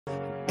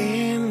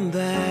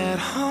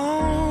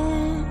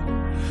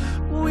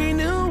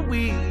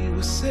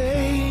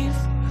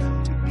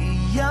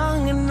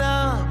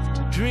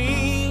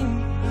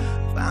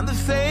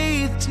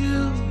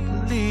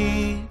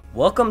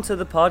Welcome to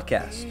the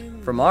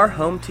podcast, From Our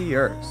Home to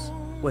Yours,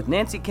 with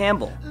Nancy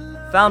Campbell,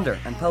 founder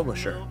and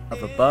publisher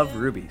of Above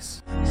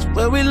Rubies. It's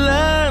where we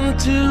learn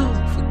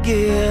to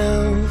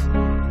forgive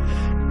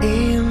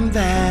in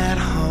that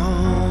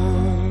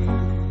home.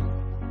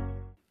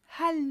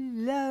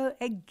 Hello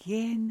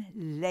again,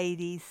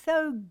 ladies.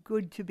 So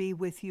good to be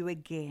with you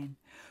again.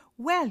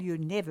 Well, you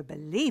never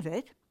believe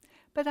it,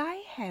 but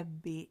I have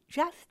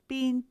just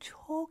been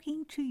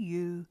talking to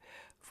you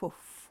for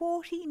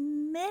 40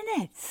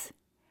 minutes.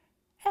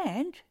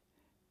 And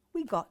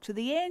we got to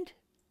the end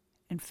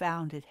and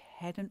found it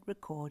hadn't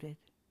recorded.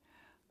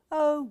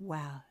 Oh,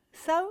 well,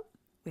 so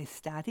we're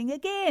starting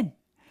again.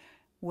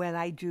 Well,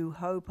 I do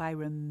hope I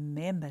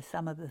remember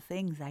some of the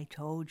things I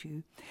told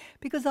you,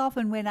 because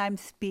often when I'm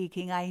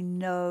speaking, I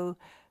know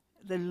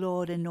the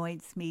Lord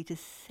anoints me to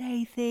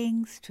say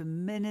things, to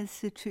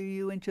minister to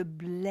you and to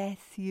bless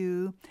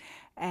you,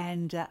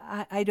 and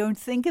I don't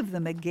think of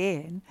them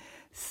again.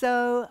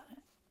 So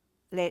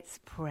let's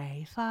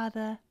pray.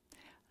 Father,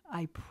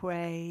 I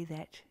pray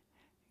that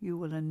you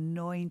will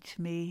anoint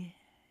me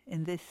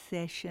in this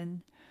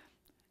session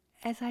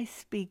as I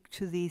speak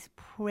to these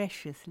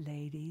precious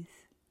ladies.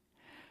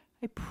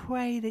 I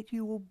pray that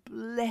you will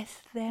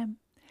bless them.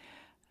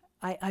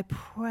 I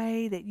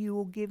pray that you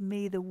will give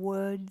me the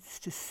words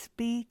to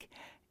speak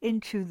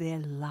into their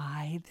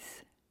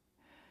lives.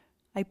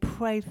 I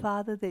pray,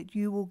 Father, that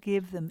you will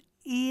give them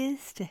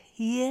ears to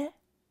hear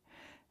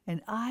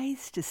and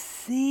eyes to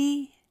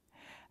see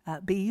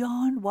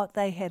beyond what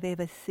they have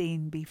ever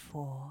seen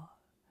before.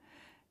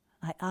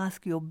 I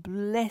ask your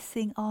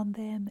blessing on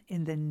them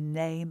in the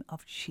name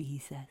of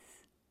Jesus.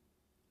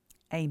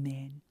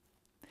 Amen.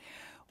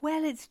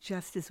 Well, it's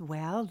just as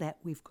well that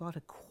we've got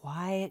a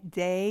quiet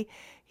day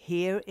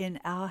here in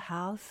our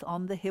house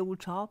on the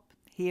hilltop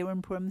here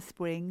in Prim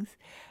Springs.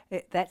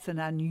 That's an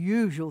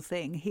unusual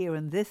thing here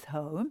in this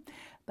home,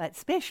 but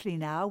especially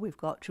now we've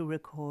got to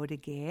record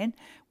again.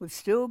 We've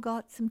still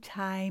got some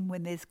time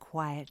when there's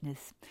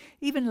quietness.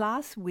 Even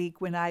last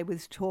week when I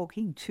was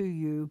talking to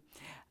you,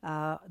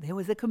 there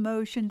was a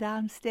commotion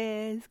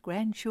downstairs.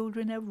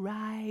 Grandchildren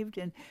arrived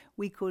and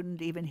we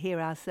couldn't even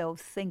hear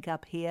ourselves think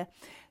up here.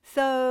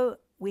 So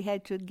we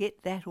had to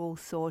get that all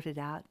sorted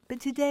out. But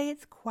today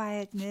it's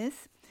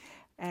quietness.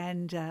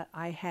 And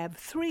I have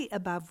 3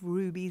 Above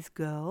Rubies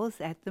girls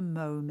at the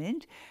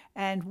moment,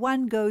 and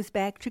one goes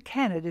back to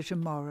Canada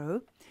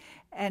tomorrow.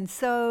 And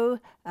so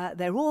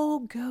they're all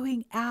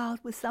going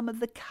out with some of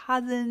the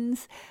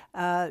cousins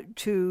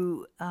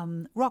to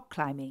rock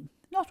climbing.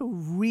 Not a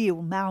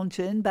real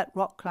mountain, but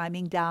rock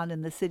climbing down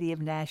in the city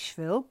of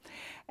Nashville.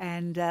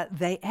 And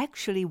they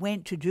actually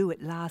went to do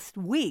it last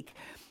week.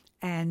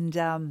 And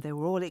they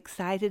were all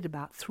excited.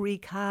 About 3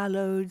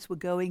 carloads were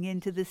going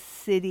into the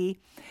city.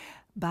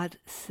 But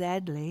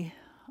sadly,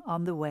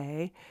 on the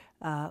way,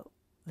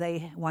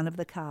 one of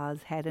the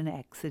cars had an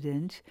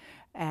accident,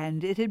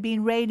 and it had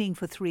been raining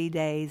for 3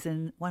 days,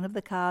 and one of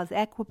the cars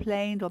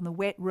aquaplaned on the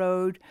wet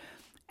road,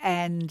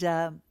 and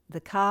the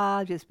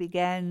car just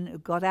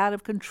got out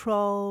of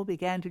control,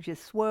 began to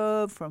just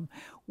swerve from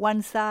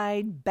one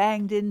side,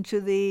 banged into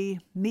the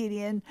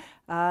median,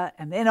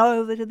 and then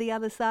over to the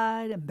other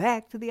side, and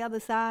back to the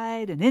other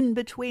side, and in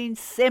between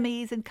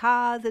semis and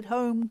cars at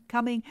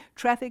homecoming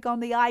traffic on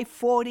the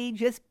I-40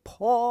 just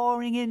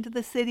pouring into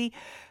the city.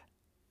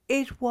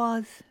 It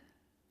was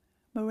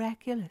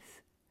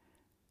miraculous.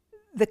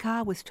 The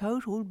car was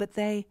totaled, but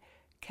they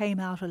came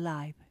out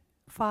alive.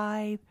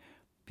 5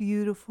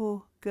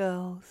 beautiful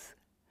girls.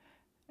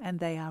 And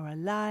they are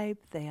alive,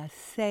 they are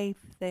safe,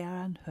 they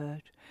are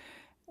unhurt.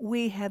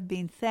 We have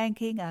been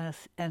thanking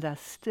us and are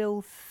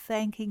still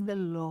thanking the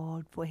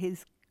Lord for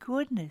his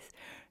goodness,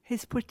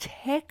 his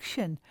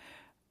protection,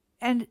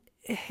 and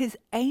his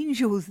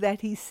angels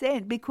that he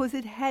sent, because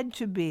it had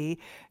to be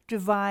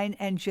divine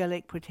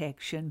angelic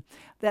protection,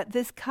 that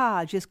this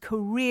car just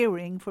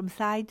careering from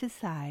side to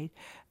side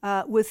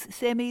with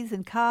semis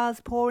and cars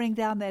pouring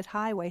down that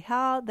highway.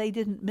 How they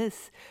didn't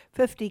miss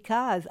 50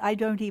 cars, I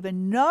don't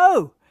even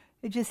know.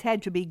 It just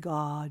had to be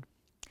God.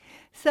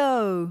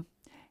 So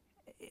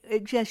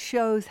it just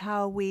shows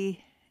how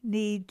we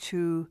need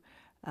to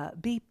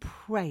be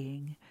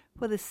praying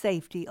for the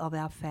safety of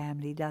our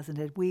family, doesn't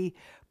it? We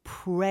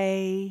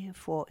pray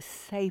for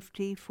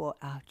safety for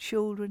our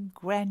children,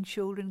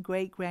 grandchildren,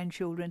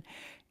 great-grandchildren,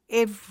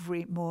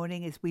 every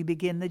morning as we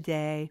begin the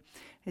day.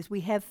 As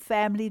we have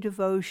family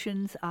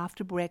devotions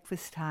after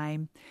breakfast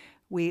time,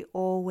 we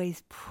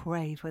always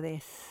pray for their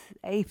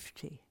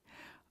safety.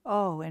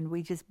 Oh, and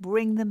we just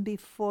bring them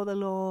before the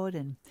Lord,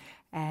 and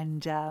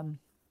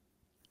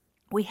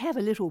we have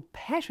a little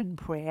pattern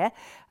prayer.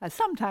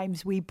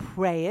 Sometimes we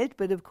pray it,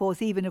 but of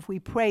course, even if we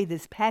pray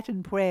this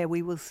pattern prayer,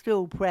 we will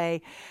still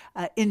pray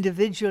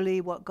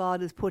individually what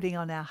God is putting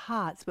on our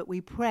hearts. But we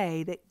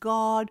pray that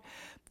God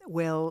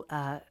will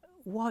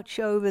watch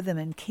over them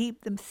and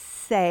keep them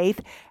safe.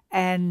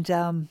 And,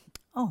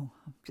 I've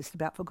just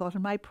about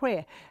forgotten my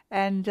prayer.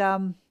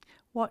 And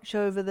watch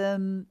over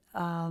them.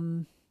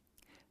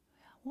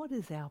 What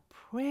is our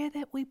prayer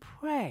that we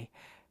pray?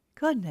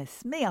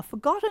 Goodness me, I've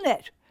forgotten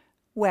it.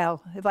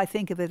 Well, if I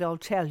think of it, I'll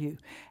tell you.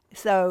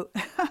 So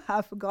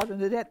I've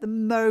forgotten it at the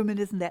moment.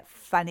 Isn't that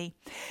funny?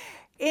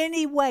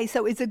 Anyway,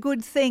 so it's a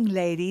good thing,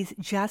 ladies.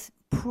 Just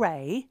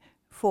pray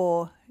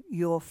for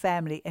your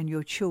family and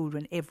your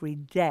children every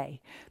day,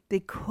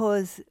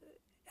 because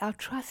our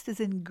trust is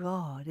in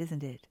God,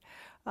 isn't it?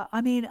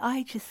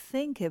 I just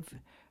think of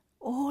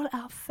all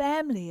our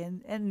family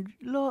and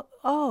look,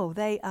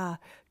 they are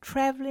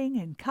traveling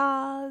in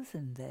cars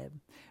and they're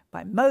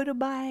by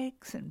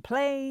motorbikes and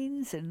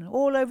planes and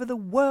all over the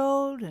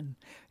world and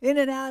in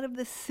and out of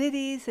the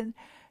cities. And,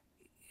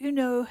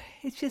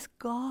 it's just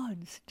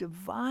God's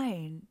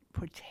divine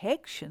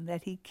protection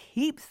that he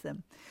keeps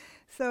them.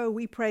 So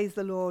we praise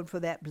the Lord for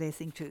that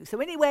blessing too. So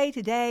anyway,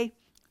 today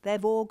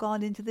they've all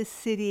gone into the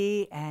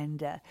city,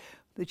 and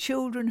the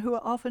children who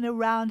are often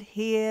around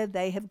here,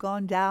 they have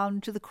gone down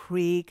to the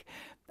creek.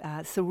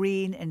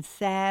 Serene and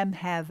Sam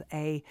have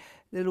a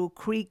little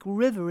creek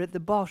river at the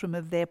bottom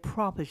of their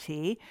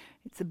property.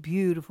 It's a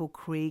beautiful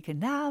creek, and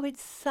now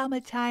it's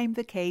summertime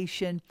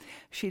vacation.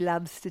 She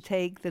loves to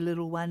take the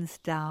little ones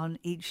down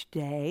each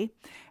day,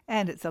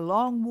 and it's a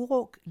long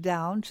walk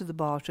down to the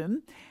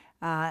bottom,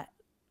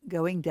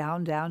 going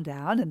down,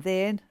 and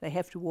then they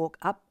have to walk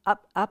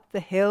up the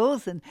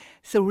hills, and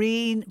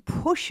Serene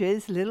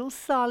pushes little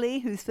Solly,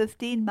 who's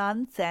 15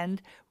 months,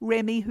 and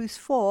Remy, who's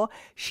 4.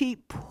 She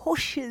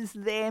pushes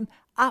them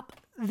up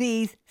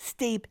these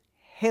steep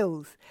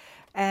hills,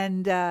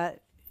 and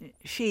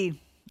she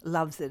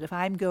loves it. If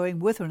I'm going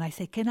with her and I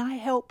say, can I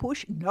help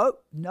push?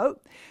 No.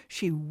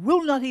 She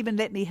will not even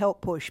let me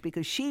help push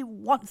because she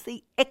wants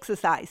the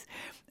exercise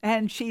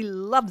and she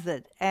loves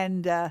it.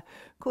 And of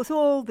course,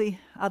 all the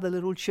other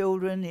little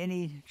children,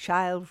 any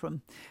child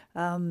from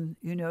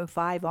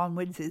 5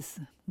 onwards is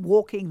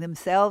walking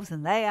themselves,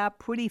 and they are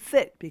pretty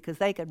fit because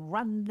they can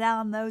run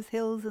down those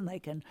hills and they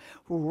can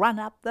run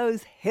up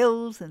those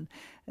hills, and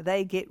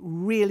they get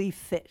really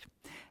fit.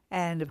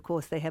 And, of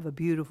course, they have a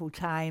beautiful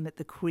time at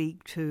the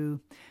creek,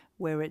 too,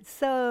 where it's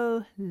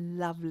so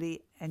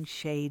lovely and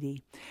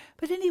shady.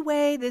 But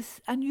anyway, this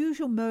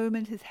unusual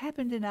moment has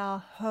happened in our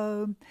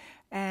home,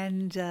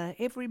 and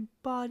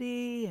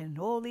everybody and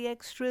all the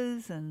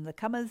extras and the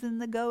comers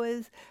and the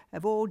goers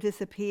have all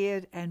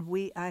disappeared, and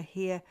we are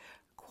here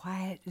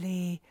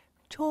quietly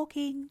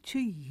talking to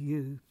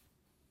you.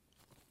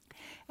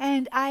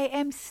 And I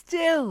am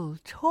still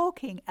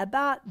talking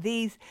about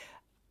these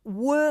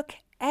work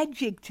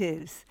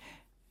adjectives.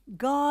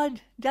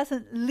 God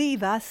doesn't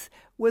leave us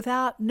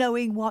without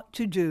knowing what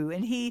to do.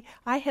 And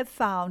I have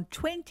found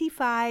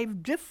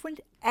 25 different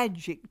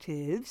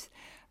adjectives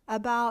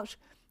about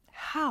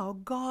how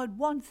God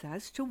wants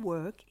us to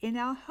work in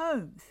our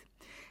homes.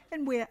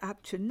 And we're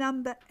up to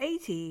number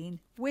 18,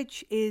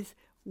 which is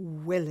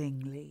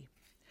willingly.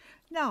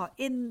 Now,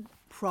 in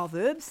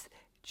Proverbs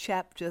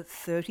chapter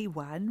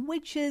 31,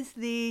 which is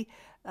the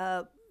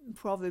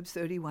Proverbs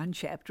 31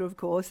 chapter, of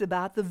course,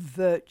 about the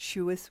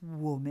virtuous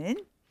woman.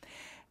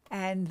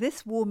 And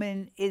this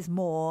woman is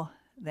more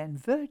than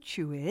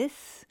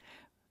virtuous.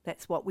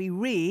 That's what we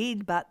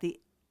read, but the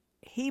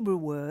Hebrew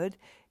word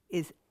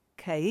is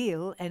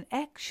kail and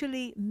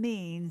actually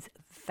means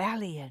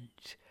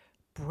valiant,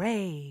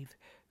 brave,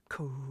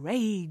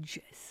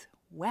 courageous,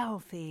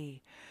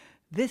 wealthy.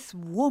 This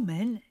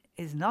woman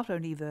is not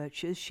only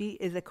virtuous, she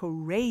is a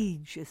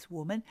courageous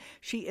woman.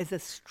 She is a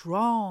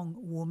strong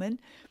woman.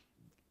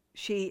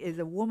 She is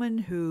a woman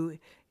who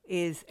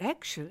is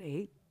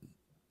actually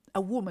a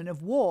woman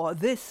of war.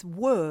 This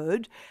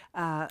word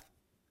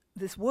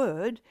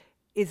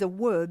is a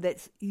word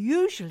that's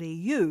usually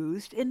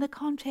used in the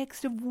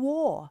context of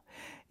war.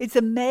 It's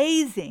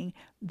amazing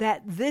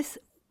that this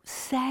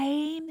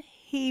same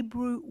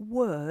Hebrew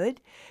word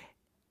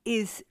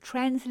is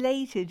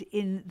translated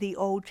in the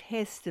Old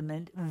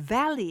Testament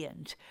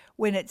valiant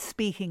when it's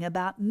speaking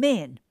about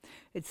men.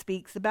 It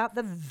speaks about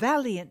the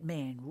valiant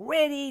men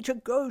ready to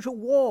go to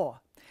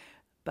war.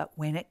 But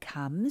when it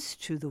comes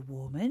to the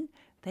woman,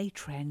 they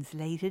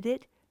translated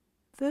it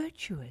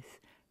virtuous.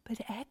 But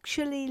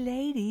actually,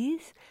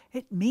 ladies,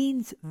 it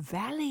means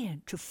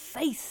valiant, to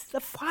face the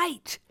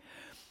fight.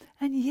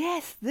 And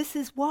yes, this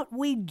is what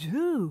we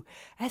do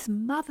as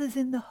mothers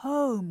in the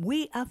home.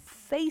 We are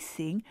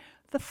facing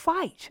the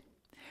fight.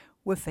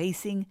 We're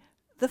facing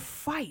the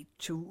fight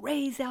to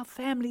raise our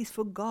families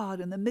for God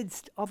in the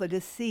midst of a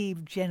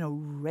deceived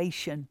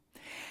generation.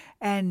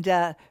 And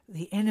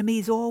the enemy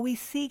is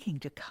always seeking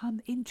to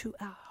come into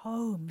our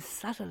homes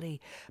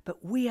subtly.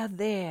 But we are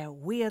there.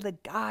 We are the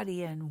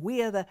guardian.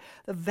 We are the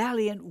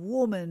valiant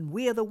woman.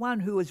 We are the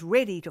one who is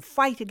ready to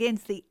fight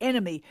against the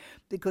enemy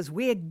because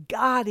we're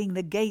guarding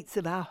the gates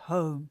of our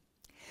home.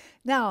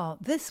 Now,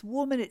 this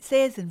woman, it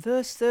says in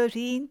verse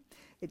 13,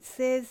 it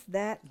says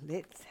that,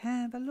 let's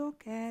have a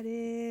look at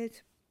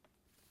it.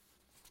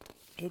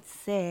 It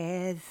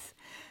says,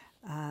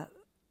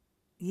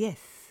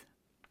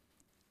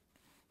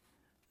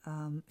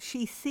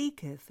 she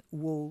seeketh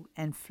wool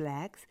and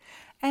flax,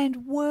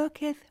 and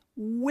worketh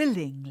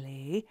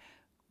willingly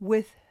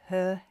with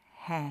her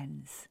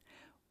hands.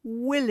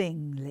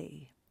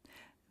 Willingly.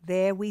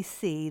 there we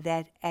see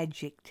that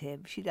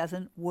adjective. She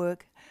doesn't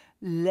work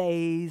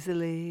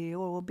lazily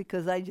or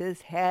because I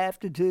just have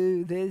to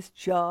do this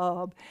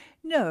job.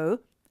 No,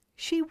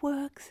 she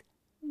works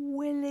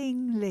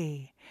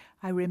willingly.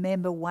 I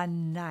remember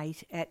one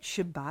night at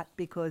Shabbat,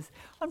 because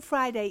on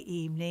Friday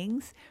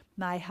evenings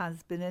my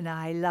husband and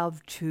I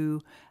love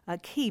to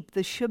keep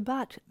the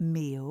Shabbat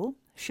meal.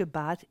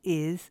 Shabbat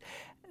is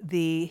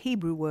the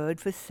Hebrew word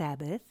for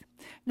Sabbath.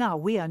 Now,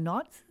 we are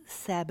not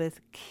Sabbath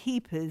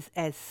keepers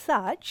as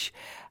such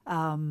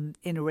in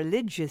a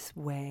religious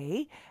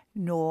way,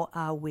 nor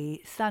are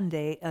we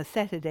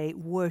Saturday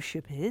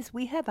worshippers.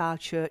 We have our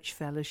church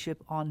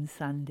fellowship on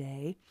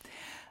Sunday.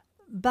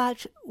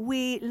 But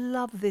we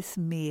love this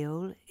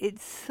meal.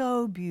 It's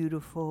so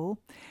beautiful.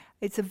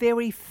 It's a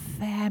very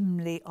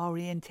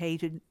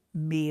family-orientated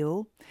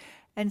meal,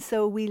 and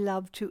so we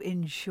love to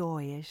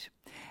enjoy it.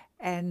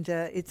 And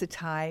it's a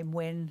time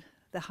when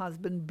the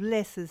husband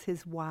blesses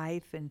his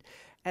wife, and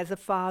as a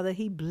father,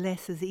 he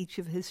blesses each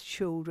of his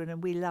children,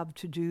 and we love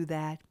to do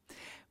that.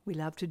 We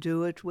love to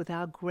do it with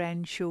our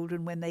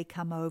grandchildren when they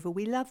come over.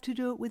 We love to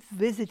do it with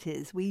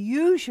visitors. We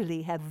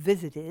usually have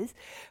visitors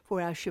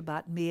for our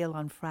Shabbat meal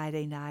on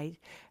Friday night,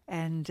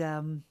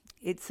 and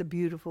it's a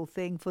beautiful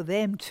thing for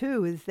them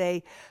too as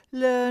they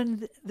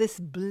learn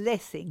this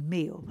blessing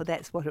meal, for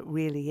that's what it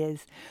really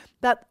is.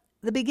 But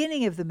the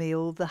beginning of the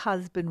meal, the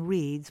husband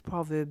reads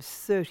Proverbs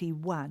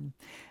 31,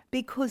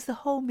 because the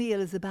whole meal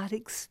is about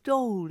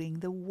extolling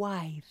the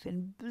wife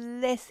and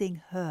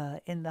blessing her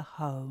in the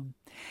home.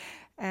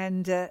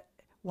 And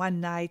one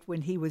night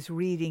when he was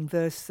reading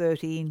verse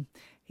 13,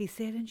 he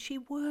said, "And she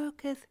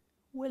worketh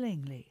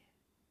willingly."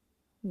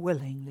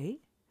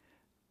 Willingly?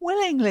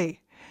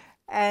 Willingly.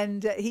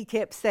 And he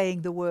kept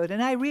saying the word,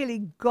 and I really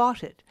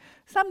got it.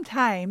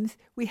 Sometimes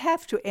we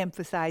have to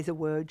emphasize a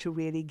word to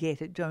really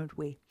get it, don't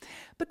we?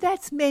 But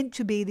that's meant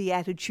to be the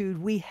attitude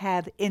we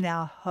have in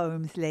our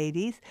homes,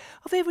 ladies,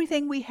 of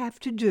everything we have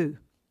to do,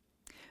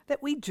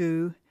 that we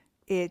do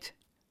it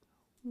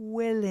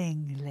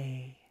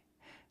willingly.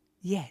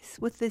 Yes,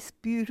 with this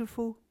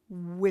beautiful,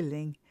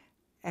 willing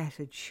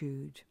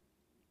attitude.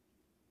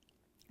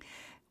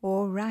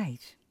 All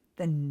right,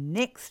 the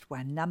next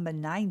one, number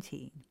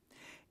 19,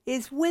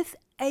 is with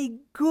a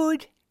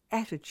good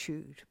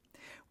attitude.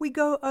 We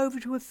go over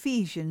to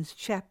Ephesians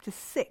chapter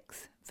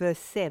 6, verse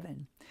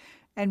 7,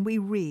 and we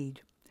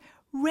read,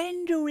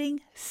 "Rendering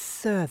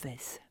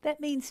service," that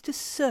means to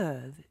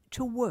serve,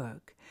 to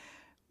work,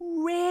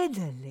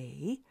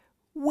 "readily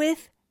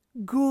with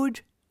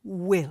good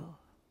will."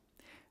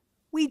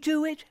 We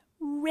do it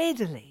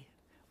readily,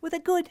 with a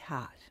good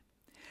heart.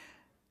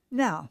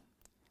 Now,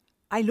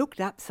 I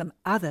looked up some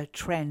other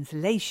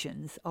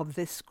translations of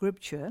this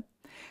scripture,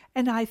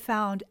 and I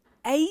found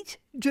 8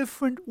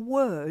 different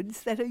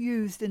words that are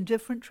used in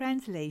different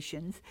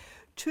translations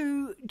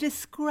to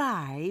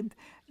describe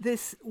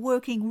this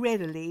working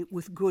readily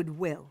with good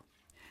will.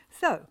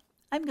 So,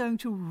 I'm going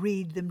to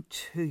read them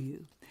to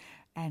you.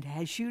 And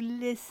as you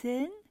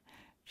listen,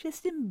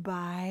 just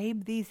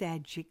imbibe these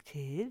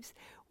adjectives,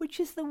 which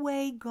is the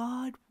way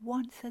God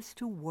wants us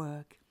to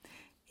work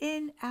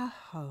in our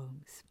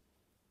homes.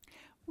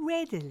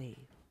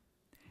 Readily,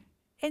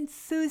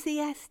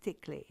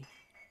 enthusiastically,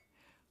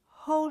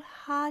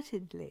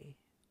 wholeheartedly,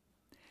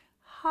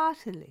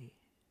 heartily,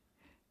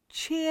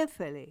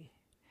 cheerfully,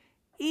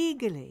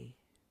 eagerly,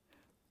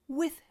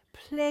 with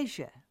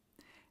pleasure,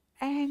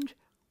 and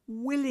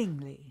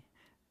willingly.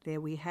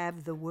 There we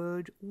have the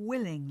word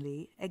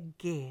willingly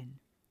again.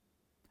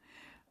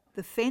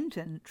 The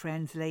Fenton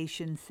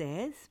translation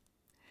says,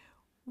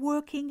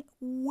 "Working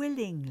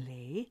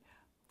willingly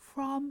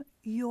from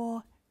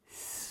your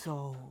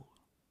soul."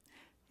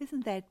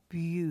 Isn't that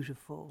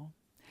beautiful?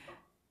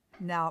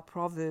 Now,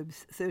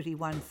 Proverbs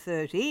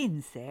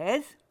 31:13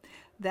 says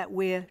that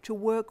we're to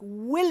work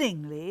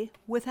willingly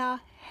with our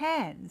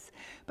hands.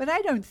 But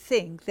I don't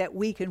think that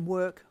we can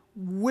work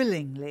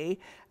willingly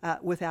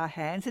with our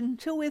hands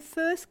until we've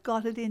first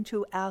got it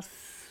into our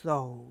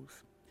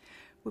souls.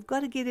 We've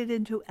got to get it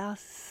into our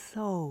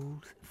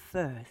souls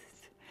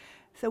first.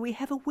 So we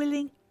have a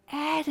willing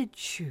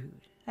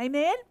attitude.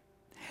 Amen?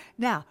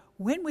 Now,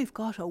 when we've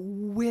got a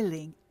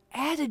willing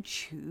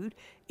attitude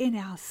in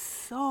our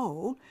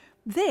soul,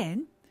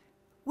 then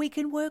we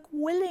can work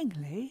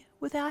willingly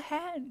with our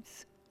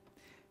hands.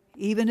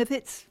 Even if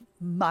it's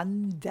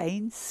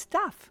mundane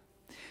stuff.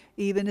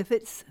 Even if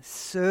it's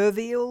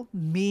servile,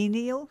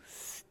 menial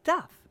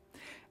stuff.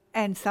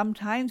 And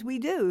sometimes we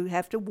do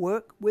have to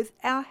work with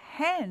our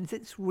hands.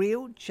 It's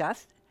real,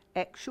 just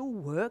actual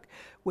work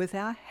with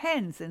our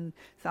hands. And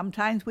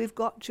sometimes we've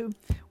got to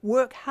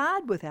work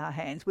hard with our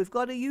hands. We've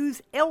got to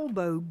use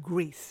elbow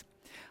grease.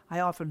 I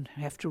often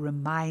have to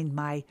remind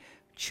my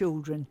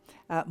children,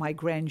 my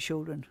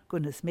grandchildren,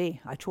 goodness me,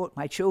 I taught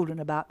my children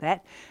about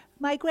that,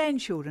 my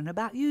grandchildren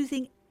about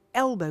using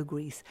elbow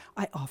grease.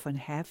 I often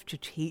have to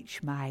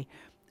teach my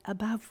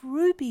Above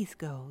Ruby's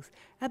girls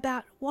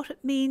about what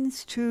it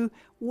means to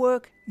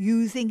work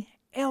using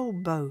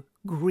elbow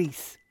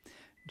grease.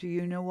 Do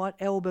you know what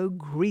elbow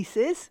grease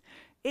is?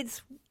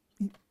 It's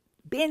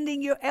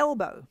bending your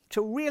elbow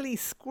to really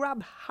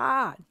scrub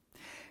hard.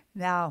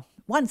 Now,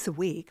 once a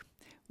week,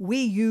 we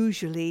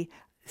usually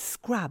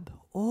scrub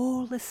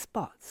all the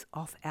spots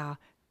off our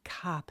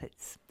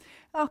carpets.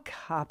 Our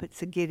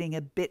carpets are getting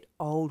a bit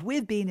old.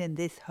 We've been in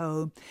this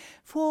home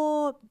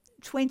for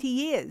 20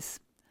 years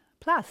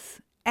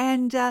plus,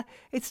 and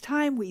it's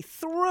time we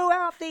threw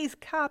out these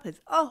carpets.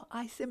 Oh,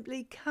 I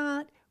simply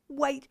can't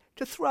wait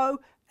to throw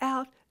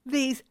out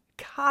these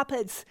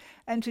carpets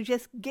and to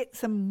just get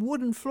some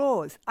wooden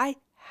floors. I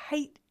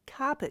hate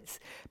carpets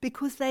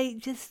because they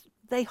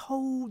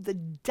hold the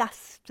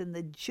dust and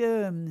the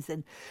germs,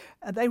 and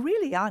they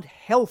really aren't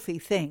healthy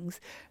things,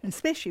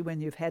 especially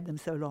when you've had them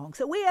so long.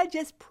 So we are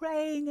just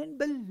praying and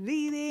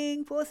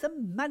believing for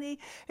some money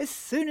as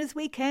soon as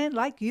we can,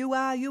 like you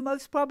are. You're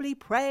most probably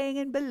praying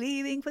and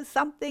believing for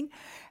something.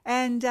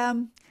 And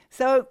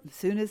so as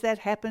soon as that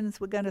happens,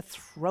 we're going to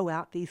throw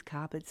out these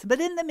carpets. But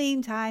in the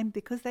meantime,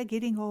 because they're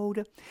getting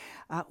older,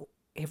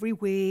 every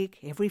week,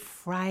 every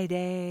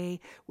Friday,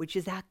 which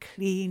is our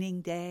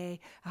cleaning day,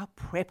 our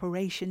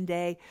preparation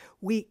day,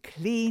 we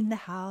clean the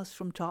house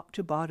from top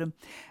to bottom.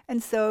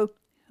 And so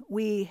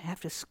we have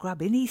to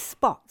scrub any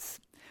spots.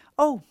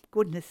 Oh,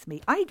 goodness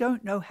me, I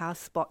don't know how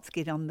spots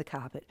get on the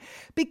carpet,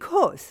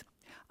 because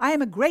I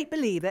am a great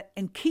believer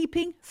in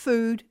keeping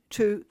food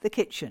to the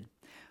kitchen.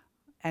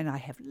 And I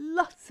have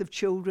lots of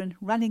children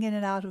running in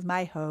and out of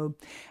my home.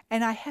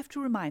 And I have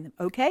to remind them,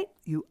 okay,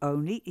 you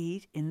only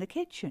eat in the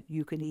kitchen.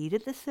 You can eat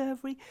at the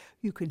servery,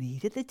 you can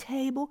eat at the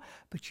table,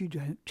 but you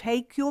don't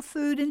take your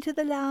food into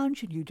the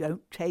lounge and you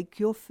don't take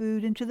your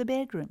food into the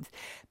bedrooms.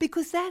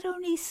 Because that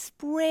only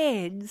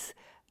spreads,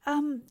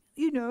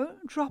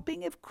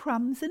 dropping of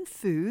crumbs and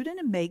food, and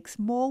it makes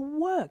more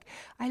work.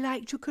 I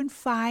like to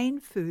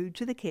confine food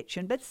to the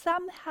kitchen, but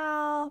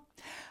somehow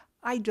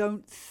I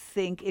don't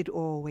think it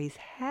always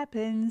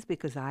happens,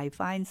 because I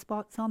find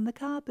spots on the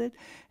carpet,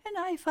 and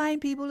I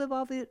find people have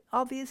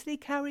obviously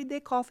carried their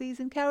coffees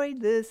and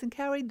carried this and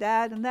carried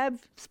that, and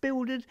they've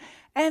spilled it,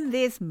 and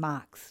there's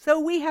marks. So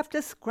we have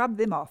to scrub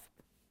them off.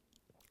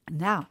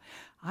 Now,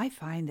 I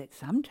find that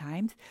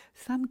sometimes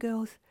some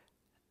girls,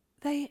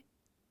 they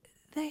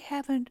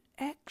haven't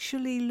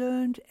actually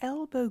learned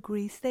elbow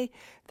grease. They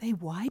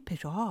wipe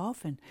it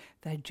off, and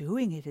they're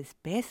doing it as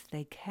best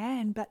they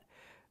can, but,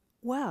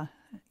 well,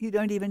 you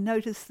don't even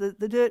notice the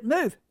dirt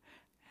move.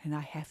 And I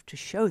have to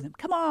show them,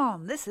 come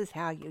on, this is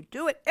how you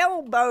do it,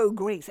 elbow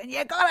grease, and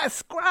you gotta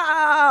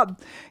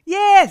scrub.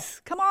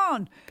 Yes, come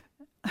on.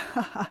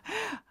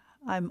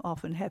 I'm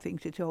often having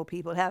to tell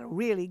people how to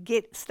really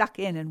get stuck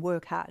in and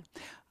work hard.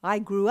 I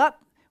grew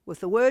up with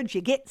the words,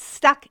 you get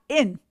stuck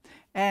in,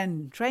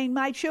 and train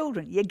my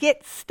children. You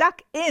get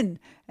stuck in,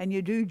 and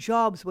you do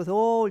jobs with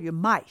all your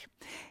might.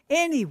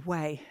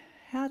 Anyway,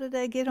 how did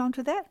I get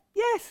onto that?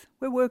 Yes,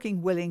 we're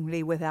working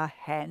willingly with our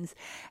hands.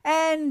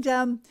 And,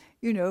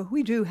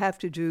 we do have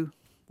to do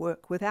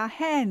work with our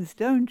hands,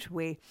 don't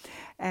we?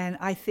 And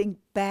I think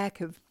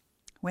back of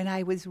when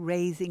I was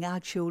raising our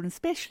children,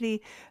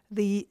 especially at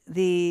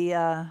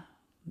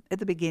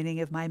the beginning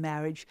of my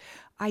marriage,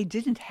 I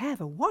didn't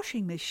have a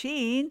washing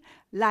machine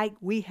like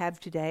we have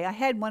today. I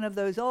had one of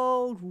those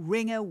old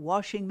Ringer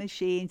washing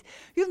machines.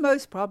 You've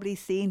most probably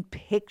seen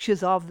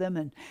pictures of them,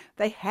 and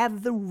they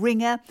have the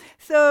Ringer.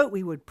 So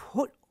we would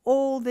put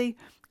all the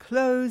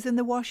clothes in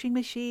the washing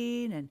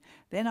machine, and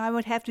then I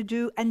would have to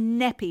do a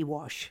nappy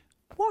wash.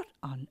 What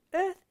on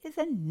earth is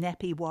a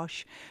nappy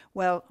wash?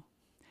 Well,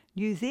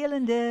 New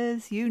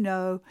Zealanders, you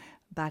know,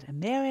 but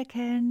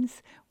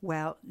Americans,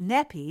 well,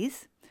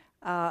 nappies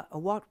are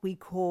what we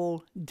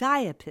call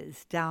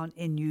diapers down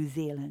in New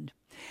Zealand.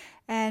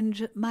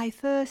 And my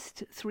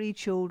first 3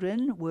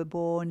 children were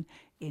born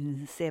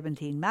in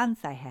 17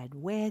 months. I had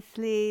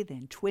Wesley,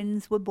 then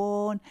twins were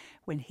born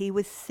when he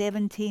was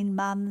 17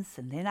 months,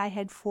 and then I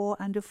had 4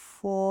 under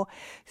 4.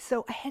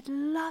 So I had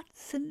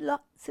lots and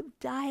lots of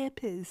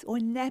diapers, or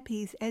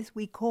nappies as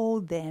we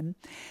called them.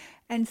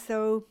 And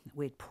so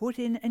we'd put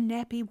in a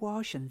nappy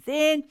wash, and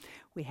then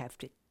we have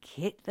to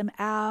get them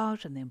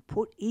out and then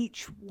put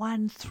each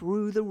one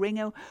through the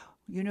Ringer,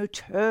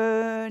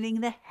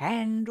 turning the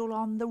handle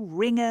on the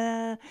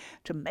Ringer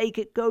to make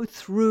it go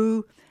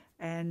through.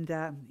 And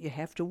you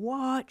have to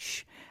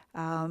watch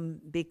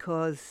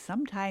because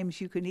sometimes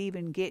you can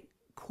even get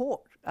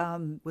caught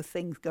with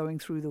things going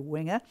through the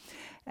Ringer.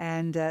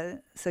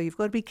 And so you've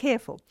got to be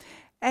careful.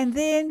 And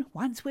then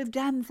once we've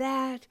done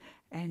that,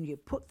 and you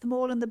put them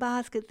all in the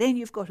basket, then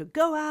you've got to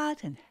go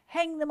out and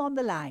hang them on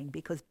the line,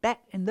 because back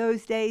in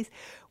those days,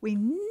 we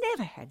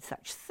never had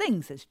such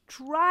things as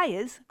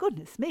dryers.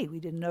 Goodness me,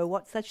 we didn't know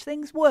what such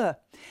things were.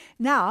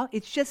 Now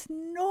it's just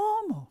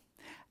normal.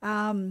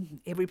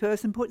 Every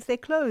person puts their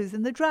clothes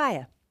in the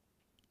dryer.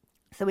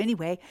 So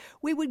anyway,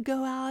 we would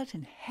go out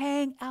and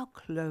hang our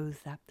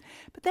clothes up.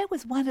 But that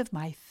was one of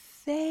my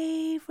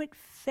favorite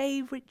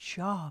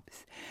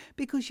jobs,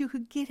 because you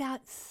could get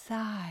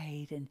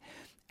outside and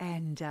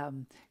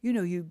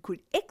you could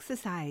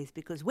exercise,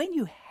 because when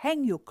you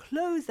hang your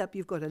clothes up,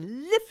 you've got to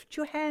lift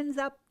your hands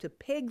up to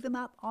peg them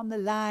up on the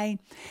line,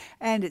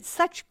 and it's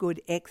such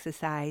good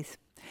exercise.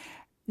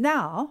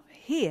 Now,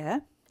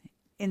 here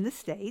in the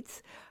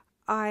States,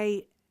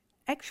 I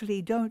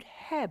actually don't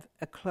have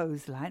a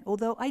clothesline,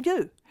 although I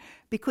do,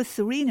 because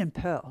Serene and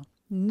Pearl,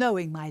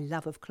 knowing my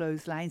love of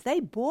clotheslines, they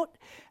bought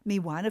me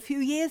one a few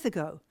years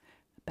ago.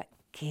 But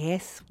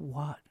guess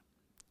what?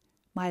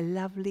 My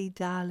lovely,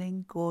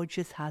 darling,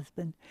 gorgeous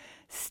husband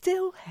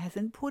still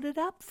hasn't put it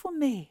up for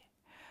me.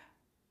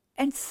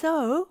 And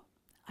so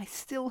I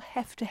still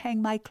have to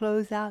hang my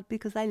clothes out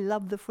because I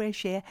love the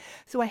fresh air.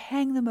 So I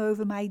hang them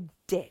over my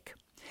deck.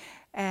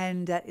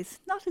 And it's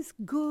not as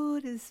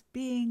good as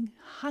being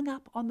hung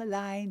up on the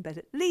line, but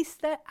at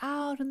least they're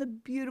out in the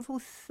beautiful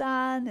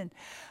sun. And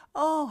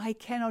I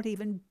cannot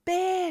even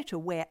bear to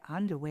wear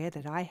underwear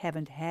that I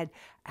haven't had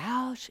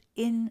out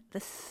in the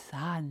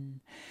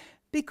sun,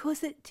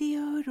 because it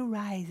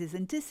deodorizes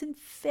and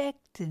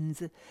disinfects and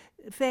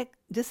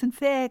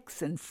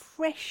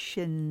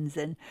freshens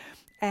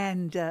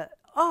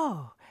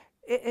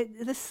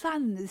the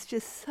sun is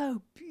just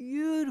so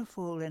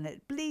beautiful, and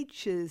it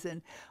bleaches,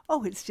 and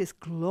it's just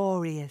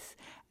glorious.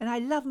 And I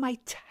love my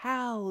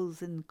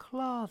towels and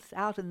cloths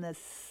out in the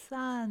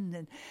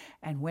sun,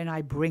 and when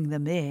I bring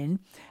them in,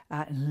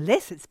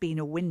 unless it's been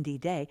a windy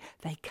day,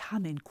 they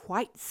come in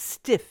quite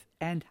stiff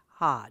and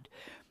hard.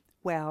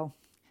 Well,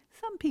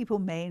 some people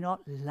may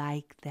not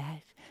like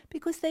that,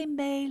 because they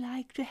may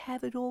like to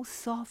have it all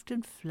soft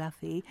and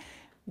fluffy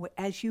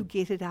as you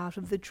get it out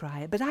of the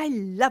dryer. But I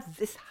love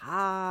this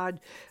hard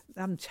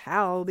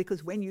towel,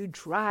 because when you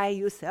dry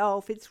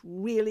yourself, it's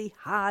really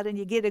hard and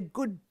you get a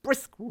good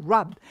brisk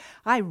rub.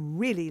 I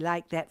really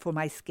like that for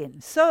my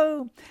skin.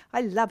 So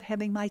I love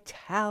having my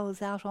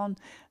towels out on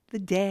the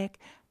deck,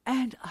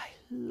 and I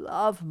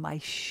love my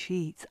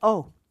sheets.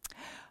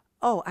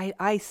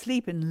 I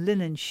sleep in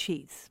linen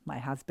sheets, my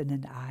husband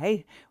and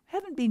I.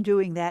 Haven't been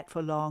doing that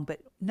for long, but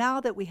now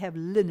that we have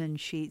linen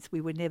sheets,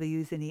 we would never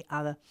use any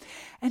other.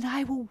 And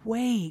I will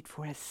wait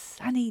for a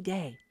sunny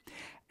day,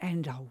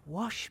 and I'll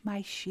wash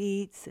my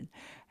sheets and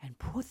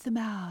put them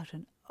out.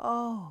 And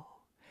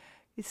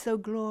it's so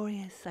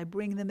glorious. I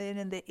bring them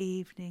in the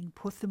evening,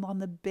 put them on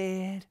the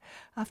bed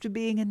after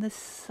being in the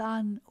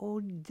sun all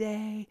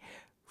day,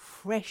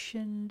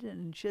 freshened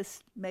and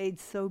just made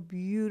so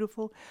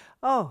beautiful.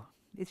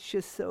 It's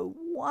just so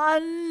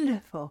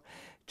wonderful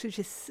to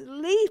just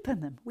sleep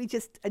in them. We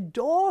just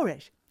adore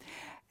it.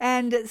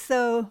 And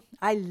so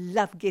I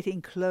love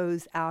getting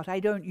clothes out. I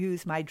don't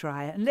use my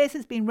dryer. Unless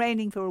it's been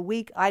raining for a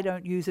week, I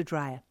don't use a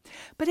dryer.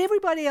 But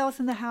everybody else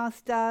in the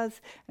house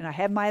does. And I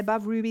have my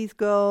Above Ruby's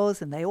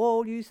girls, and they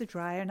all use the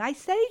dryer. And I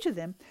say to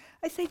them,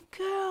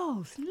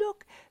 girls,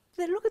 look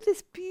at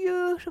this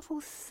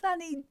beautiful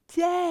sunny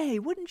day.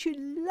 Wouldn't you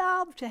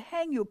love to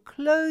hang your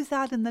clothes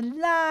out in the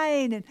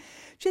line and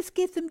just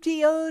get them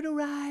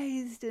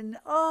deodorized? And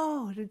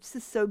it's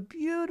just so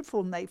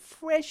beautiful, and they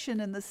freshen,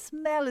 and the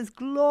smell is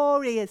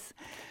glorious.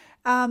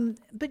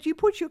 But you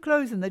put your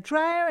clothes in the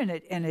dryer, and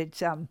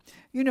it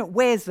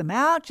wears them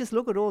out. Just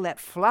look at all that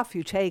fluff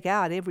you take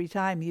out every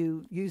time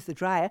you use the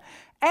dryer.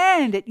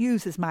 And it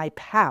uses my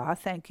power.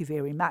 Thank you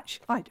very much.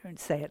 I don't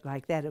say it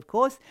like that, of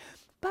course.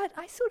 But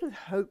I sort of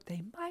hope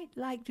they might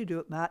like to do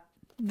it, but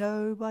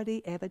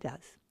nobody ever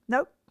does.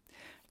 Nope.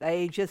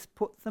 They just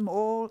put them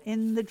all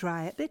in the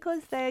dryer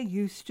because they're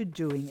used to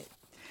doing it.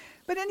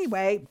 But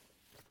anyway,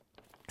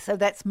 so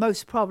that's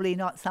most probably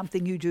not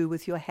something you do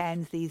with your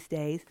hands these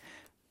days.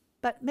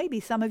 But maybe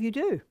some of you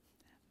do.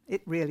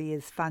 It really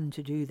is fun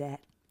to do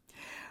that.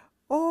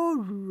 All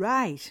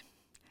right.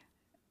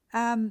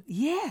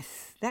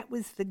 Yes, that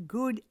was the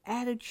good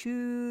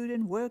attitude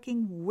and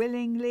working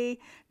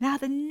willingly. Now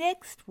the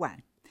next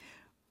one.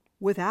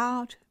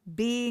 Without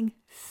being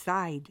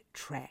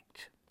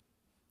sidetracked.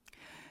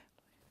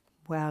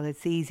 Well,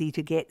 it's easy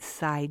to get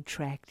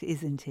sidetracked,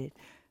 isn't it?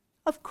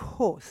 Of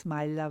course,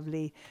 my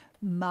lovely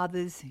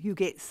mothers, you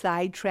get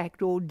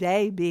sidetracked all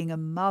day being a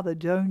mother,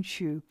 don't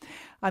you?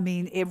 I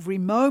mean, every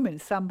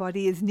moment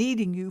somebody is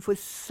needing you for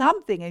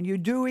something, and you're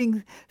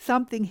doing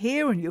something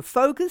here and you're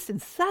focused,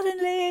 and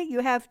suddenly you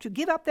have to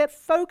give up that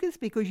focus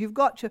because you've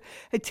got to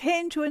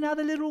attend to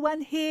another little one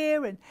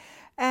here.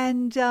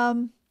 And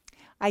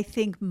I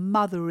think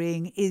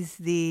mothering is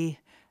the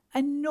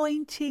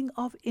anointing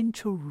of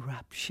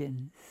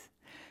interruptions.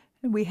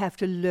 And we have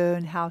to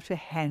learn how to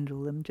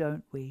handle them,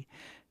 don't we?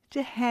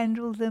 To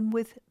handle them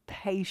with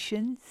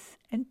patience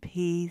and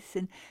peace,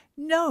 and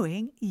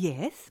knowing,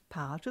 yes,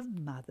 part of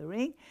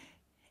mothering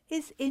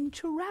is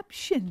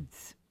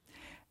interruptions.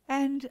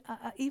 And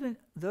even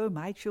though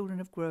my children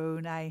have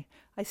grown, I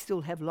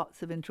still have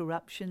lots of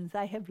interruptions.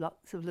 I have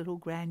lots of little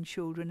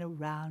grandchildren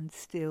around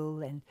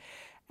still, and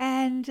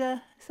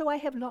so I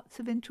have lots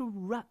of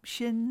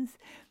interruptions,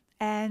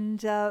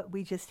 and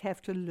we just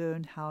have to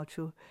learn how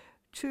to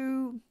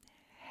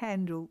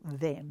handle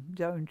them,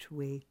 don't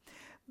we?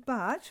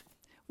 But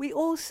we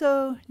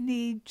also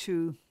need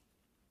to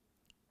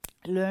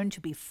learn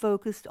to be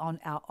focused on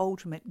our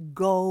ultimate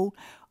goal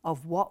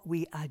of what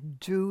we are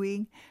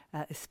doing,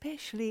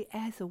 especially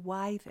as a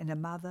wife and a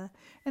mother.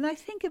 And I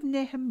think of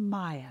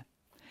Nehemiah.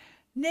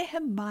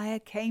 Nehemiah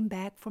came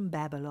back from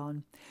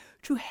Babylon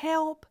to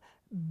help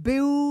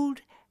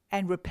build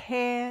and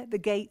repair the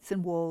gates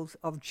and walls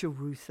of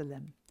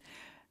Jerusalem.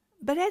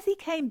 But as he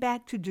came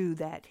back to do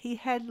that, he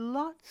had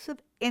lots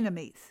of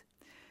enemies.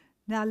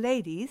 Now,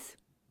 ladies,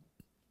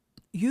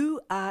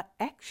 you are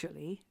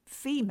actually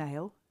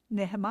female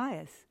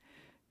Nehemiahs,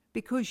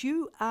 because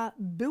you're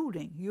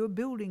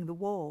building the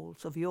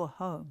walls of your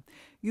home.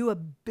 You are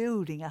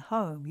building a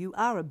home. You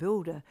are a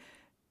builder.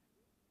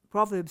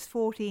 Proverbs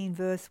 14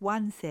 verse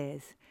 1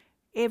 says,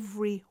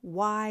 "Every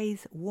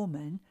wise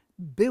woman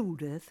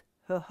buildeth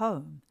her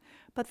home,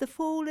 but the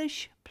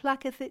foolish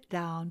plucketh it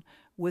down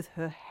with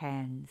her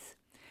hands."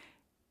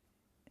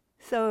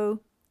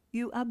 So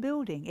you are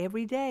building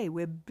every day.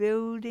 We're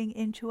building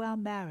into our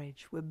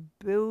marriage. We're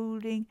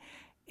building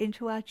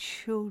into our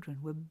children.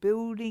 We're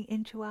building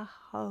into our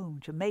home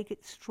to make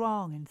it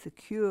strong and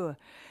secure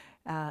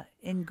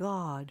in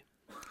God.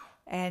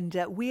 And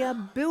we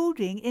are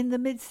building in the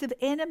midst of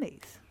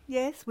enemies.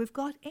 Yes, we've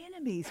got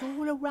enemies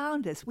all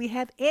around us. We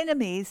have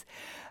enemies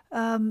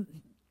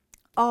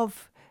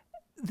of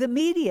the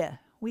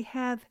media. We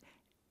have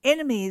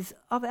enemies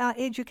of our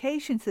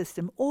education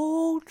system,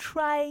 all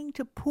trying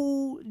to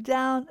pull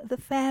down the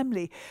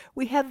family.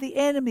 We have the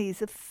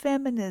enemies of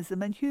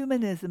feminism and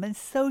humanism and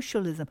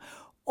socialism,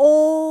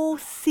 all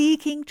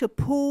seeking to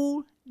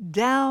pull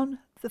down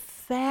the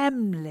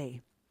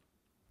family.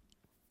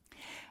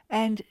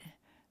 And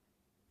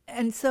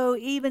so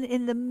even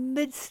in the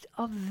midst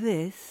of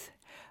this,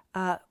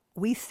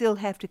 we still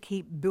have to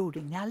keep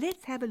building. Now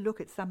let's have a look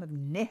at some of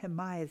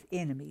Nehemiah's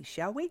enemies,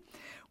 shall we?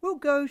 We'll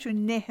go to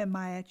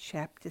Nehemiah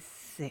chapter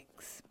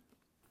 6.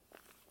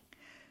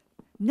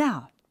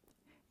 Now,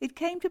 it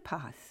came to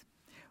pass,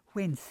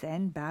 when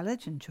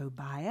Sanballat and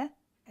Tobiah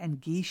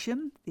and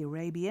Geshem the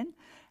Arabian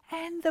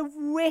and the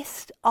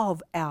rest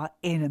of our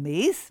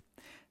enemies,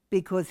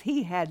 because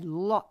he had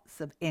lots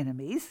of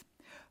enemies,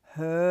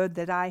 heard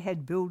that I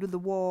had builded the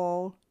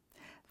wall,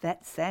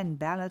 that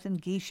Sanballat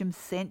and Geshem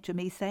sent to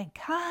me, saying,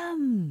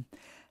 "Come,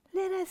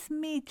 let us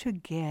meet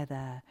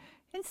together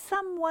in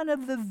some one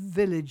of the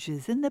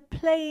villages in the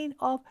plain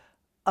of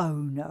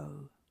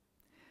Ono."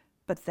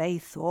 But they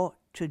thought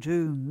to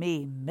do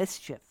me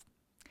mischief,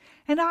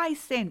 and I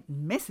sent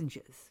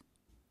messengers.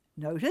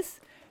 Notice,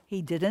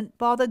 he didn't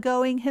bother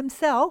going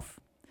himself.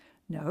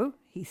 No,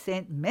 he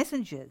sent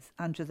messengers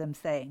unto them,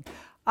 saying,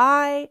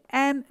 "I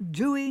am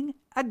doing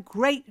a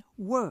great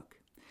work,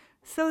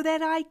 so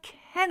that I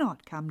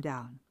cannot come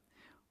down.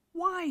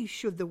 Why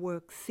should the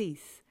work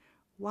cease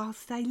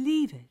whilst I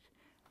leave it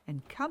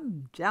and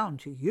come down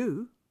to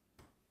you?"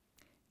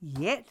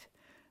 Yet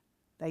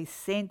they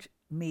sent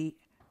me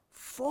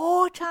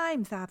 4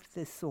 times after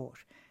this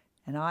sort,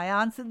 and I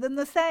answered them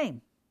the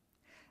same.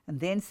 And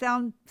then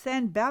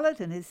Sanballat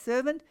and his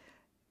servant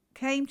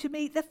came to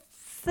me the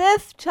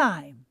 5th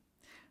time.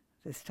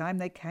 This time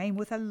they came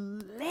with a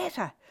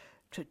letter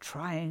to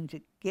trying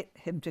to get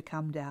him to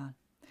come down.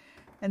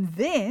 And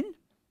then,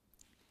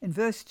 in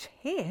verse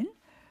 10,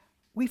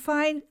 we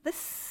find the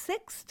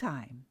 6th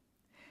time.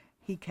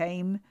 He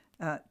came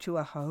to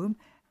a home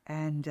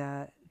and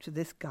to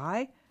this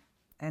guy,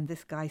 and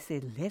this guy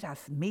said, "Let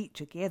us meet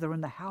together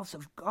in the house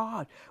of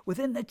God,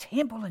 within the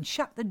temple, and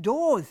shut the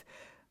doors,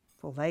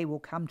 for they will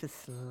come to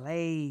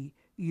slay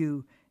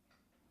you.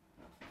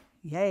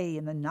 Yea,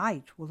 in the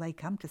night will they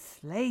come to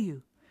slay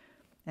you."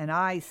 And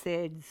I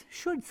said,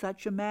 "Should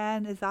such a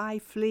man as I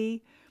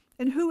flee?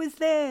 And who is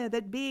there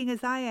that, being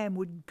as I am,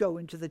 would go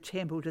into the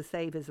temple to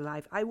save his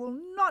life? I will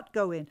not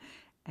go in."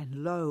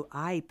 And lo,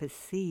 I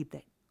perceived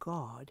that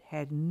God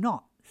had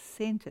not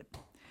sent him,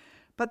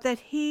 but that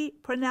he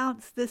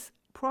pronounced this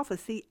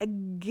prophecy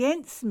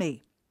against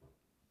me.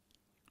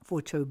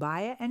 For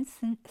Tobiah and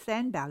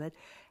Sanballat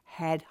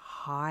had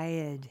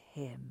hired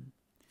him.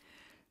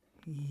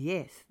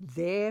 Yes,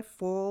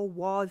 therefore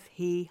was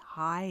he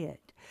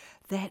hired,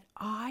 that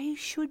I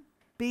should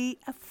be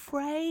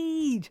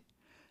afraid,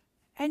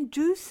 and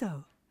do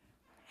so,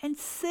 and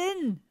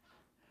sin,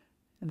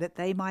 and that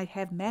they might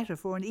have matter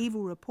for an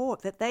evil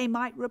report, that they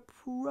might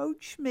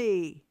reproach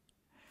me.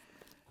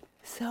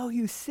 So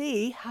you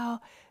see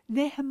how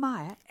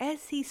Nehemiah,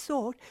 as he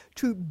sought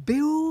to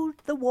build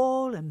the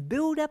wall and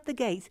build up the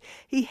gates,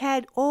 he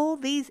had all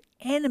these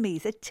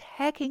enemies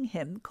attacking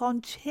him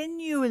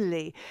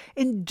continually.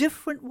 In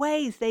different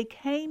ways they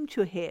came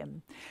to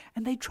him,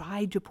 and they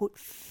tried to put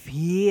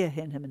fear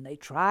in him, and they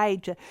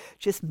tried to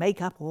just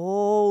make up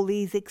all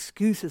these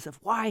excuses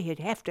of why he'd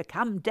have to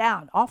come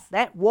down off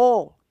that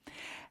wall.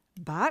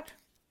 But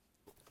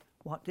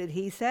what did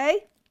he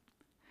say?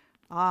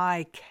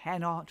 "I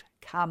cannot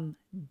come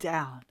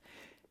down."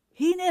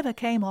 He never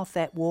came off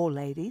that wall,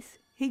 ladies.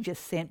 He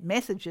just sent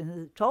messages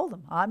and told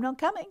them, "I'm not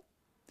coming.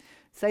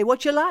 Say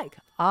what you like.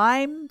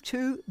 I'm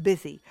too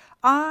busy.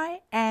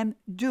 I am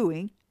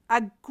doing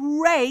a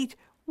great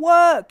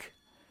work,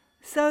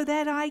 so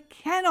that I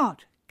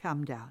cannot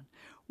come down.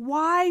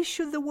 Why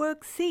should the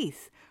work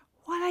cease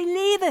while I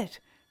leave it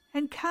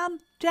and come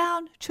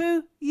down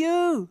to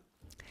you?"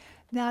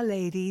 Now,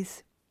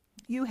 ladies,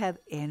 you have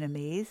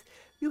enemies.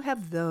 You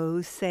have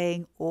those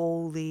saying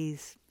all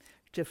these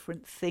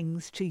different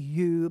things to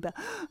you about,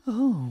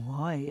 oh,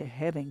 why are you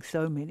having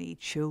so many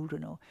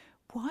children? Or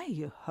why are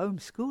you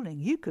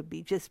homeschooling? You could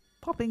be just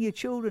popping your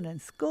children in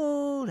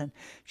school and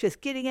just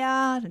getting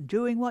out and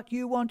doing what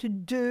you want to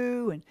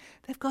do. And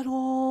they've got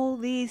all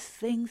these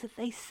things that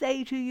they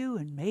say to you,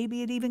 and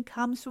maybe it even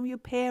comes from your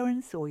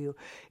parents or your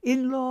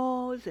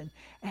in-laws,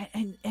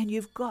 and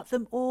you've got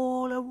them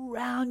all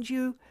around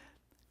you.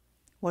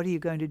 What are you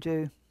going to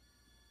do?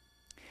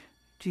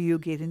 Do you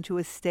get into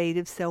a state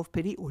of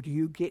self-pity, or do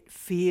you get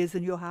fears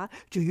in your heart?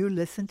 Do you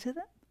listen to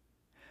them?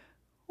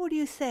 Or do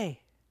you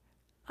say,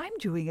 I'm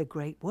doing a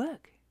great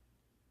work.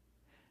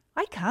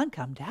 I can't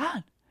come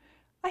down.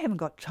 I haven't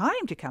got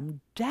time to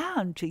come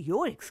down to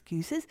your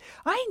excuses.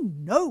 I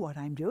know what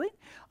I'm doing.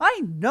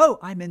 I know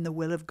I'm in the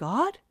will of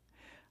God.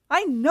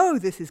 I know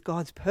this is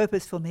God's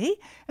purpose for me,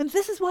 and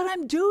this is what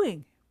I'm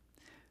doing.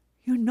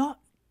 You're not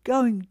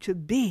going to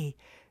be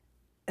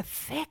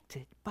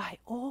affected by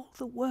all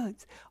the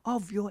words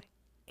of your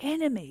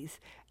enemies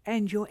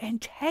and your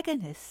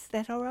antagonists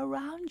that are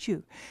around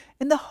you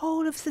in the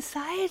whole of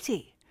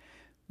society.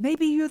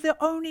 Maybe you're the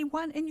only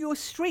one in your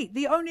street,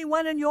 the only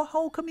one in your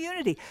whole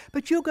community,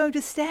 but you're going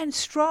to stand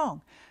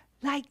strong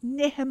like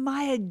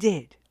Nehemiah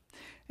did.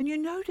 And you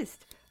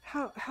noticed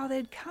how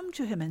they'd come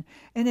to him.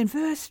 And in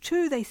verse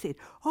 2 they said,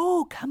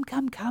 oh, come,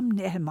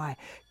 Nehemiah,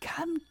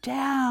 come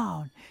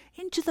down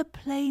into the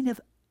plain of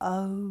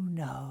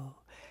Ono.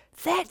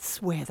 That's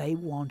where they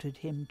wanted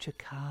him to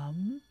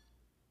come.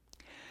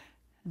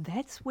 And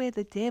that's where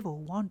the devil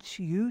wants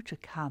you to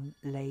come,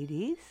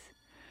 ladies.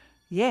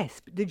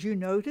 Yes, but did you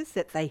notice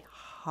that they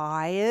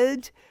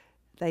hired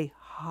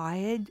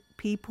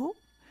people?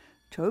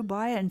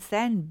 Tobiah and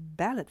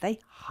Sanballat, they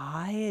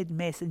hired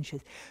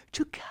messengers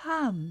to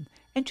come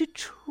and to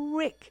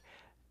trick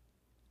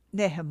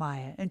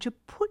Nehemiah and to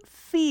put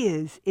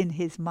fears in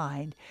his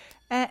mind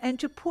and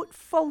to put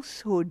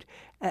falsehood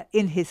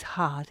in his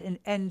heart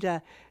and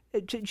to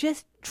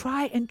just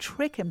try and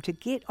trick him to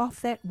get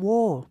off that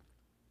wall.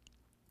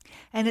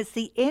 And it's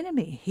the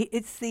enemy,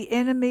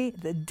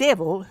 the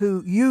devil,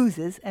 who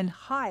uses and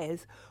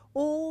hires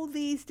all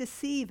these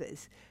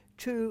deceivers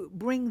to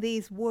bring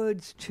these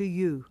words to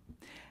you,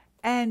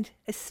 and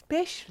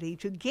especially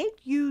to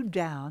get you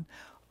down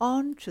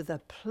onto the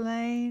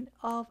plain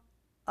of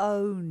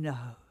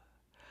Ono.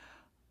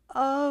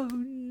 Oh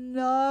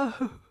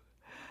no,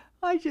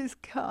 I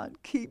just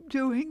can't keep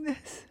doing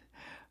this.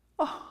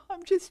 Oh,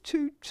 I'm just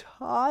too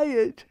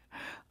tired.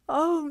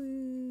 Oh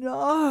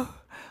no,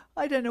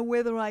 I don't know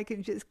whether I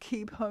can just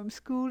keep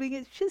homeschooling.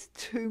 It's just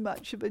too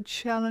much of a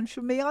challenge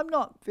for me. I'm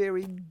not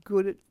very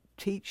good at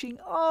teaching.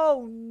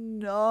 Oh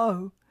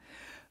no.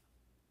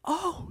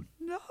 Oh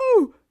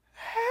no,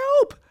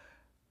 help!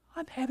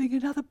 I'm having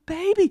another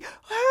baby.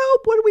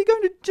 Help! What are we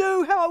going to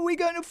do? How are we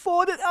going to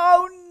afford it?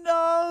 Oh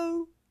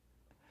no.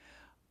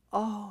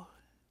 Oh,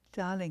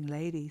 darling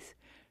ladies,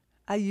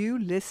 are you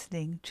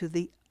listening to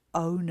the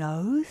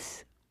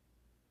oh-nos?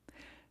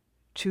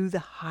 To the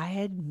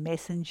hired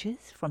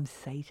messengers from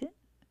Satan?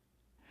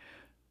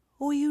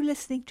 Or are you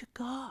listening to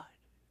God?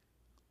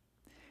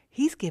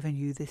 He's given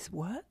you this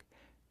work.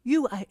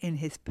 You are in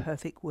his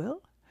perfect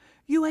will.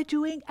 You are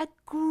doing a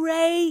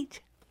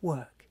great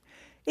work.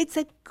 It's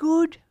a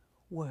good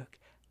work.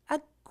 A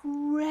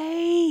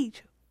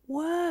great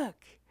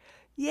work.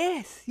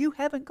 Yes, you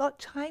haven't got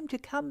time to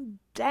come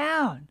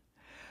down.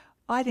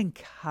 I'd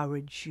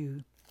encourage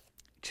you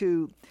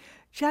to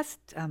just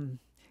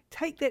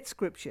take that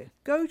scripture,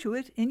 go to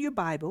it in your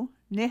Bible,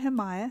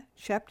 Nehemiah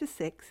chapter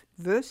 6,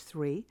 verse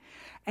 3,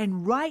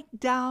 and write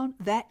down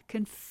that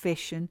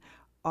confession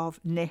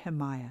of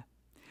Nehemiah.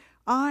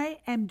 I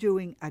am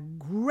doing a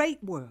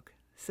great work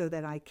so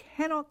that I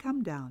cannot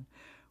come down.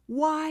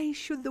 Why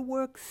should the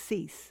work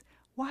cease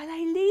while I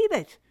leave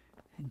it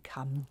and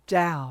come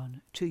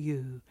down to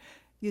you?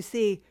 You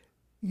see,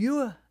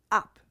 you're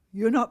up.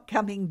 You're not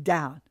coming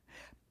down.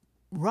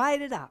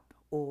 Write it up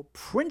or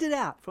print it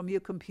out from your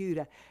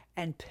computer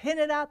and pin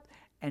it up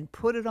and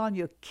put it on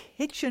your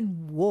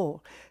kitchen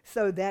wall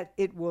so that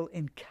it will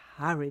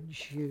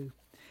encourage you.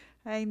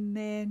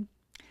 Amen.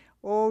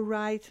 All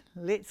right,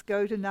 let's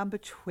go to number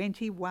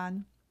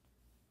 21.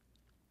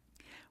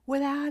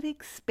 Without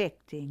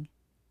expecting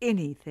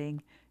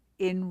anything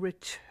in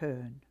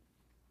return.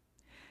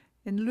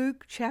 In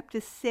Luke chapter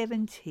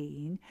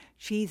 17,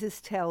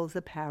 Jesus tells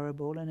a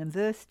parable, and in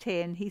verse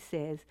 10 he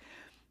says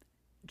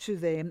to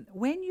them,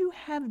 when you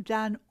have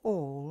done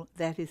all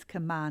that is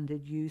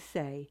commanded you,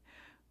 say,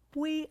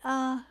 we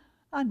are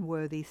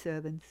unworthy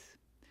servants.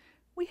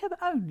 We have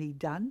only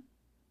done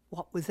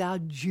what was our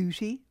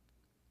duty.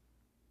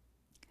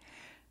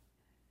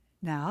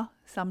 Now,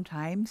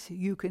 sometimes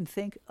you can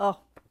think, oh,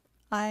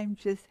 I'm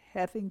just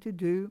having to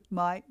do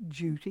my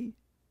duty.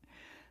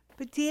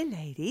 But dear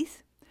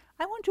ladies,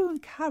 I want to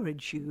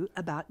encourage you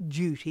about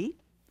duty.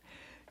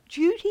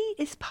 Duty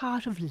is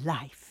part of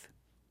life.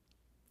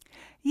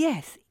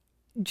 Yes,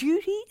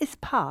 duty is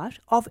part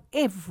of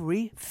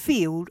every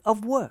field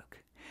of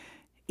work.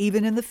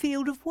 Even in the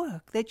field of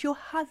work that your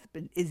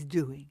husband is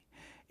doing,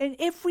 In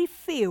every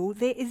field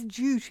there is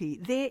duty.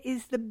 There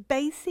is the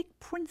basic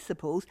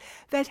principles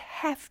that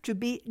have to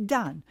be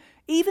done,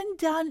 even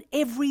done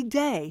every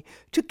day,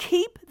 to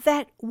keep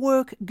that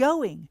work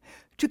going,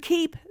 to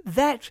keep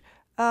that,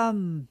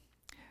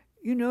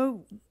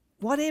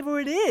 whatever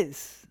it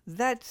is,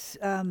 that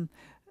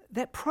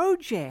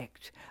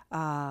project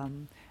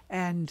and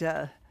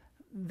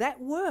that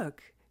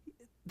work,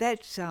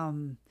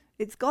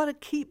 it's got to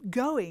keep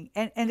going,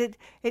 and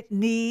it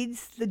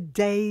needs the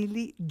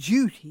daily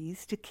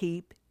duties to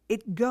keep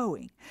it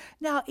going.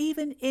 Now,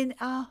 even in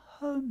our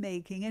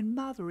homemaking and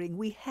mothering,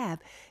 we have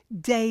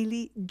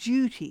daily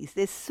duties.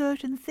 There's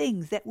certain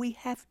things that we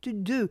have to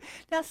do.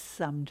 Now,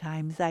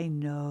 sometimes I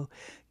know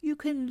you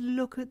can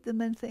look at them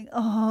and think,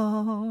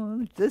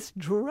 oh, this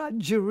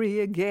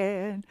drudgery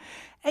again.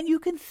 And you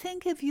can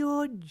think of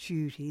your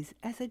duties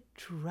as a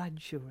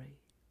drudgery.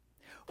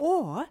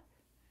 Or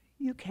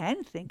you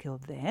can think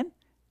of them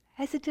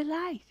as a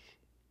delight.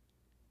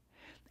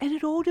 And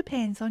it all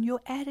depends on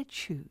your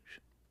attitude.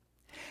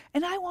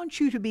 And I want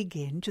you to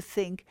begin to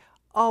think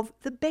of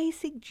the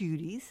basic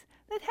duties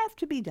that have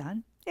to be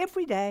done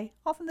every day,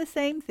 often the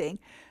same thing,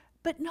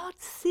 but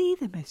not see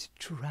them as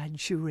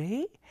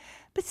drudgery,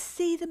 but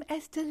see them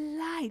as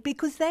delight,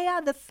 because they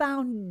are the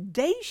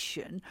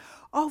foundation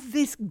of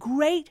this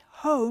great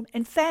home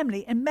and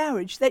family and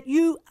marriage that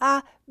you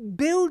are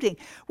building.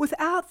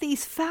 Without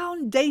these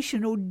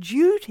foundational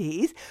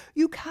duties,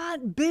 you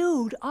can't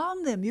build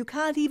on them. You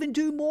can't even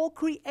do more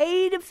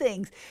creative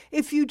things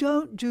if you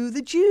don't do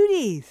the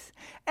duties.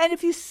 And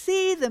if you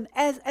see them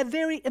as a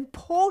very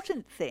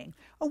important thing,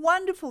 a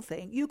wonderful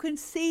thing, you can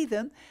see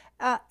them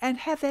and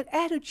have that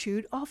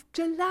attitude of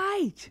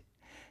delight.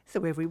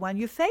 So everyone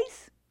you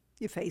face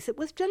it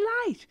with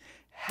delight.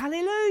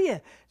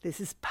 Hallelujah. This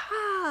is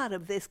part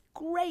of this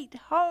great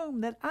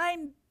home that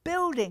I'm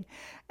building.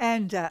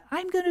 And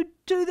I'm going to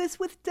do this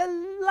with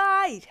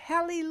delight.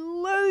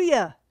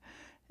 Hallelujah.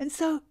 And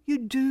so you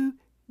do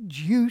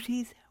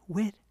duties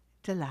with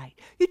delight.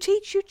 You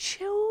teach your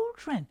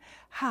children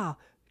how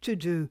to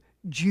do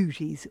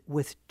duties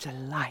with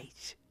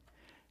delight.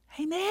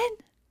 Amen?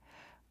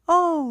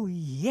 Oh,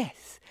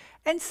 yes.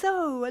 And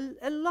so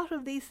a lot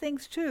of these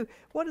things too.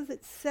 What does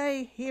it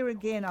say here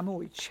again? I'm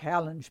always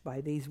challenged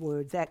by these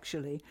words,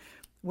 actually,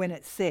 when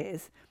it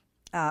says,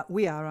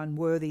 we are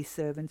unworthy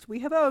servants. We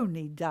have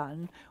only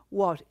done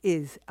what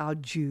is our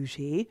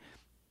duty.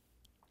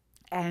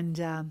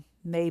 And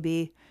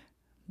maybe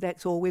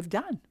that's all we've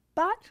done.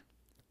 But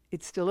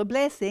it's still a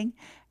blessing.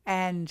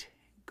 And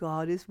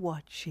God is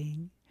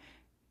watching.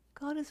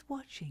 God is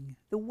watching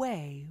the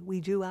way we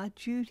do our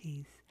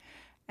duties.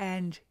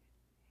 And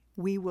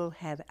we will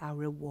have our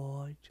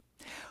reward.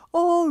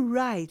 All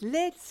right,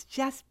 let's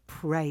just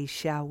pray,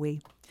 shall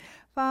we?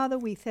 Father,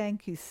 we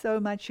thank you so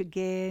much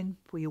again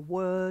for your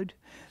word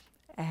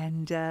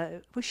and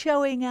for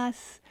showing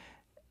us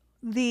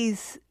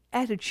these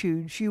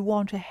attitudes you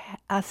want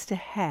us to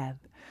have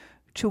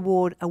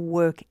toward a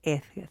work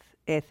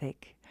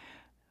ethic.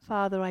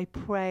 Father, I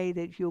pray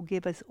that you'll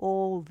give us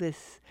all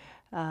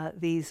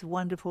these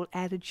wonderful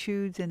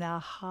attitudes in our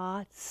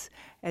hearts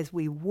as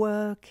we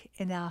work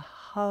in our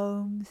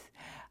homes,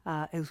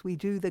 as we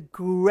do the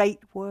great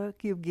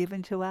work you've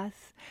given to us.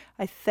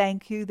 I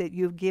thank you that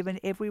you've given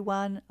every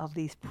one of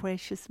these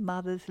precious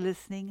mothers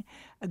listening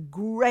a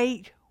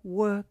great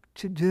work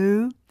to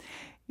do.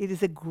 It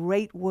is a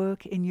great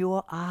work in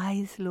your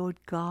eyes, Lord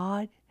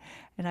God,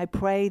 and I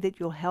pray that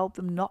you'll help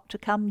them not to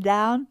come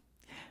down,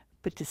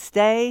 but to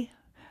stay,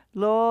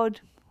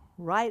 Lord,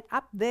 right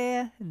up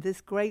there in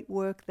this great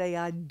work they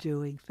are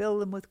doing. Fill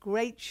them with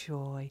great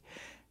joy.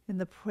 In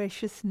the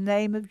precious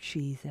name of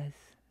Jesus.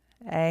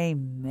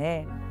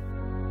 Amen.